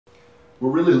We're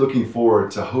really looking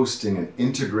forward to hosting an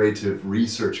integrative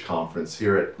research conference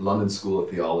here at London School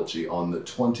of Theology on the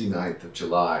 29th of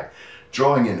July,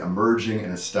 drawing in emerging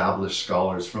and established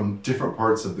scholars from different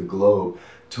parts of the globe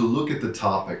to look at the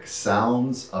topic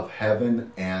Sounds of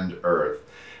Heaven and Earth.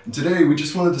 And today we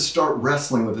just wanted to start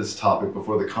wrestling with this topic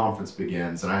before the conference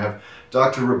begins. And I have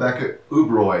Dr. Rebecca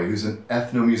Uberoi, who's an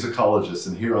ethnomusicologist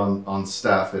and here on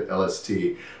staff at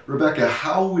LST. Rebecca,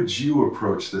 how would you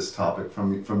approach this topic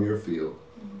from your field?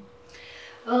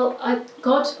 Well,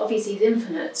 God obviously is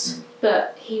infinite,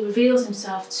 but he reveals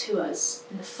himself to us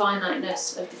in the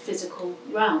finiteness of the physical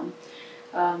realm.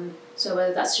 So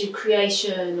whether that's through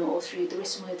creation or through the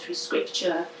written word, through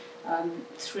scripture,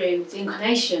 through the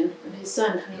incarnation of his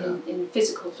son coming in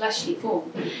physical, fleshly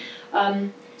form.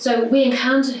 So we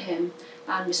encounter him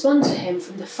and respond to him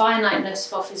from the finiteness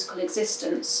of our physical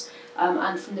existence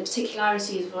and from the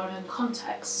particularities of our own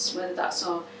contexts, whether that's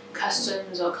our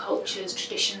customs, our cultures,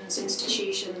 traditions,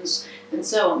 institutions, and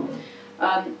so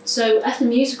on. So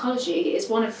ethnomusicology is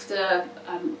one of the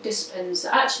disciplines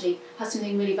that actually has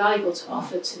something really valuable to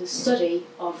offer to the study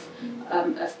of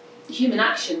human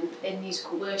action in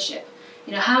musical worship.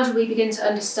 You know, how do we begin to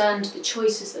understand the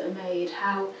choices that are made?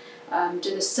 How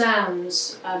do the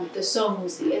sounds, the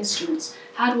songs, the instruments,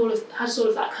 how does all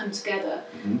of that come together?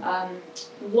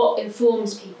 What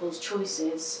informs people's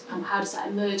choices? How does that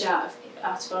emerge out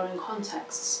of our own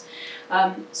contexts?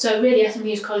 So really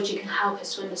ethnomusicology can help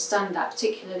us to understand that,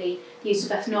 particularly the use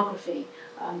of ethnography,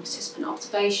 participant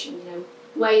observation, you know,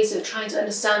 ways of trying to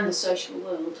understand the social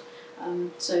world.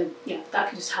 So yeah, that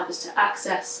can just help us to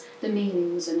access the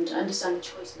meanings and understand the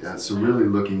choices. Yeah, so really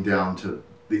looking down to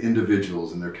the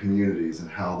individuals and their communities and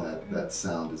how that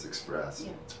sound is expressed.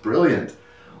 Yeah. It's brilliant.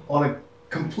 On a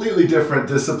completely different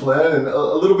discipline and a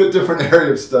little bit different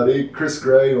area of study, Chris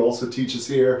Grey, who also teaches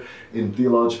here in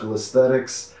theological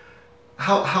aesthetics.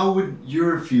 How would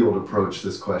your field approach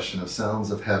this question of sounds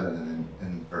of heaven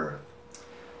and earth?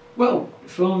 Well,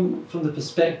 from the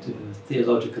perspective of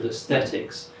theological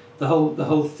aesthetics, the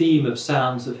whole theme of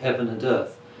sounds of heaven and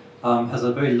earth has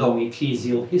a very long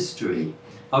ecclesial history.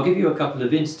 I'll give you a couple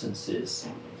of instances.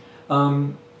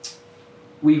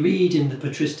 We read in the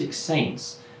patristic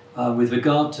saints, with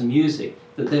regard to music,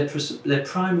 that their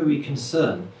primary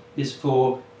concern is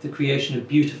for the creation of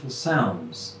beautiful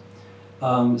sounds,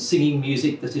 singing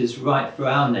music that is right for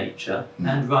our nature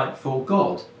and right for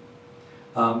God.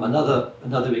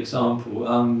 Another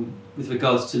example, with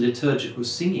regards to liturgical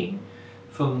singing,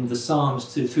 from the Psalms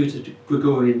through to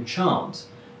Gregorian chant,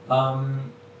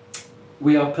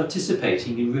 we are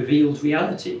participating in revealed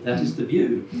reality. That is the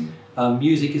view.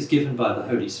 Music is given by the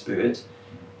Holy Spirit,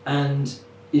 and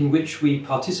in which we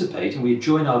participate and we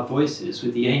join our voices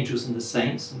with the angels and the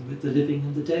saints and with the living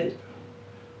and the dead.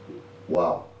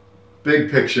 Wow.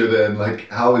 Big picture then, like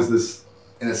how is this,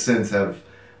 in a sense, have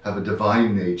a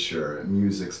divine nature, and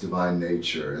music's divine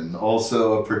nature, and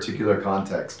also a particular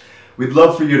context. We'd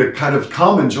love for you to kind of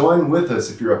come and join with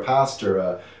us if you're a pastor,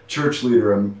 a church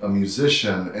leader, a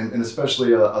musician, and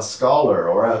especially a scholar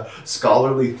or a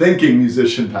scholarly thinking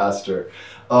musician pastor.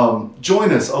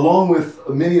 Join us along with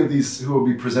many of these who will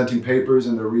be presenting papers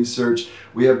in their research.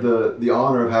 We have the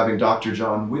honor of having Dr.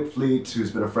 John Witvliet,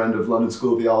 who's been a friend of London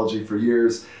School of Theology for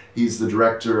years. He's the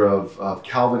director of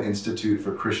Calvin Institute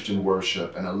for Christian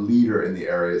Worship and a leader in the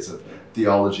areas of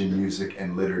theology, music,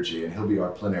 and liturgy, and he'll be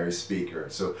our plenary speaker.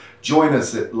 So join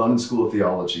us at London School of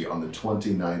Theology on the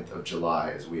 29th of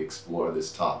July as we explore this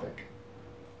topic.